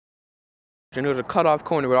And there was a cut-off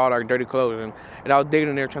corner with all our dirty clothes, and I was digging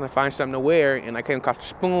in there trying to find something to wear, and I came across a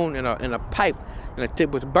spoon and a pipe, and the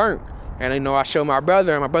tip was burnt. And I showed my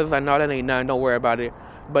brother, and my brother's like, "No, that ain't nothing, don't worry about it."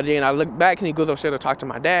 But then I looked back, and he goes upstairs to talk to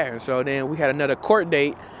my dad. And so then we had another court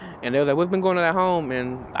date, and they was like, "What's been going on at home?"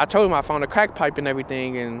 And I told him I found a crack pipe and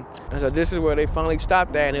everything, and so this is where they finally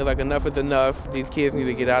stopped at, and they was like, "Enough is enough. These kids need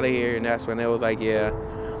to get out of here." And that's when they was like, "Yeah,"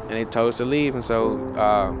 and they told us to leave. And so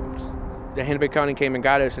the Hennepin County came and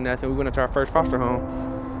got us, and that's when we went into our first foster home.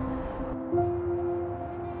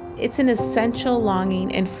 It's an essential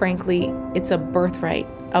longing, and frankly, it's a birthright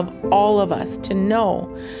of all of us to know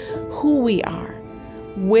who we are,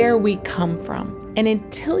 where we come from. And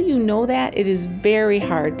until you know that, it is very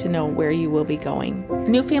hard to know where you will be going.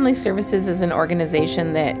 New Family Services is an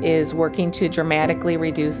organization that is working to dramatically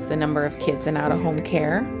reduce the number of kids in out-of-home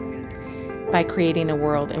care by creating a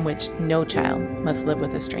world in which no child must live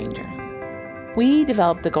with a stranger. We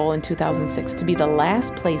developed the goal in 2006 to be the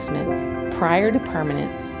last placement prior to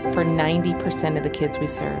permanence for 90% of the kids we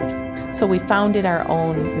served. So we founded our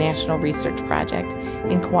own national research project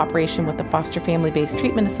in cooperation with the Foster Family-Based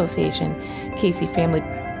Treatment Association, Casey Family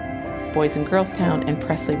Boys and Girls Town, and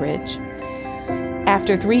Presley Ridge.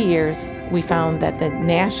 After 3 years, we found that the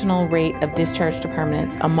national rate of discharge to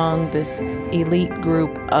permanence among this elite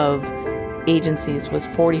group of agencies was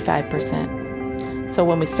 45%. So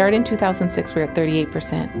when we started in 2006, we were at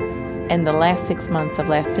 38%. And the last 6 months of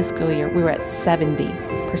last fiscal year, we were at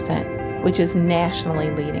 70%, which is nationally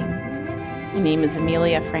leading. My name is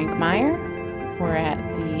Amelia Frank Meyer. We're at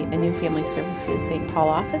the New Family Services St. Paul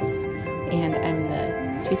office, and I'm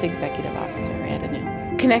the Chief Executive Officer at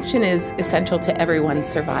ANEW. Connection is essential to everyone's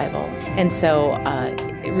survival. And so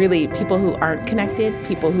really, people who aren't connected,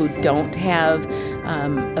 people who don't have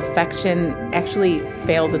affection, actually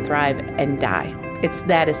fail to thrive and die. It's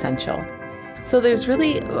that essential. So there's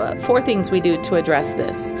really 4 things we do to address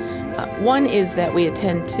this. One is that we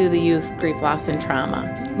attend to the youth's grief, loss, and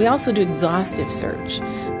trauma. We also do exhaustive search,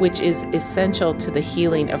 which is essential to the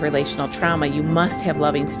healing of relational trauma. You must have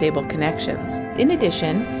loving, stable connections. In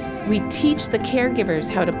addition, we teach the caregivers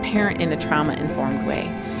how to parent in a trauma-informed way.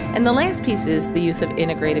 And the last piece is the use of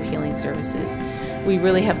integrative healing services. We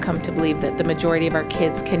really have come to believe that the majority of our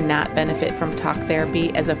kids cannot benefit from talk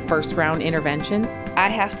therapy as a first-round intervention. I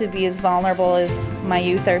have to be as vulnerable as my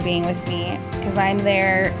youth are being with me, because I'm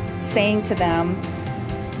there saying to them,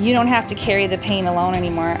 you don't have to carry the pain alone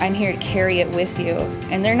anymore. I'm here to carry it with you.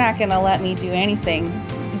 And they're not going to let me do anything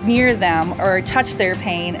near them or touch their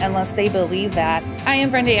pain unless they believe that. I am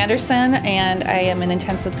Brenda Anderson, and I am an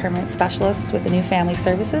intensive permanent specialist with the New Family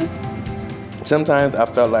Services. Sometimes I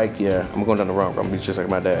felt like, yeah, I'm going down the wrong road. I'm just like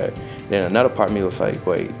my dad. Then another part of me was like,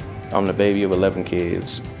 wait, I'm the baby of 11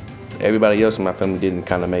 kids. Everybody else in my family didn't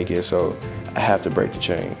kind of make it, so I have to break the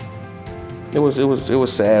chain. It was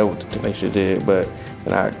sad with the things she did, but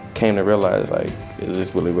then I came to realize, like, is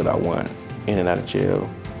this really what I want? In and out of jail,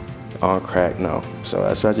 on crack, no. So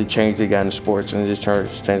I just changed it, got into sports, and it just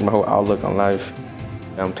changed my whole outlook on life.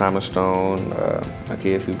 I'm Thomas Stone, my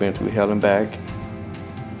kids who've been through hell and back.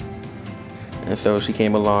 And so she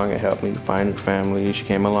came along and helped me find a family. She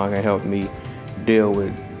came along and helped me deal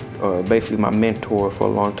with basically my mentor for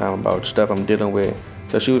a long time about stuff I'm dealing with.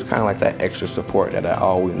 So she was kind of like that extra support that I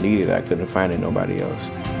always needed. I couldn't find in nobody else.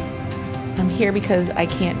 I'm here because I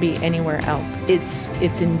can't be anywhere else.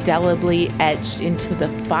 It's indelibly etched into the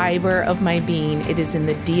fiber of my being. It is in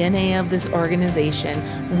the DNA of this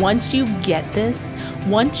organization. Once you get this,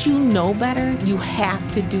 once you know better, you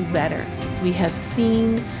have to do better. We have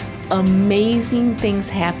seen amazing things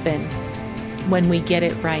happen when we get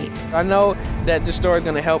it right. I know that this story is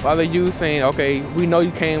going to help other youth saying, okay, we know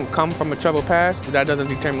you come from a troubled past, but that doesn't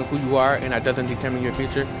determine who you are, and that doesn't determine your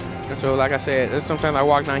future. And so, like I said, sometimes I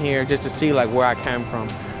walk down here just to see like where I came from,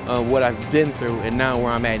 what I've been through, and now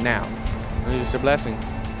where I'm at now. And it's a blessing.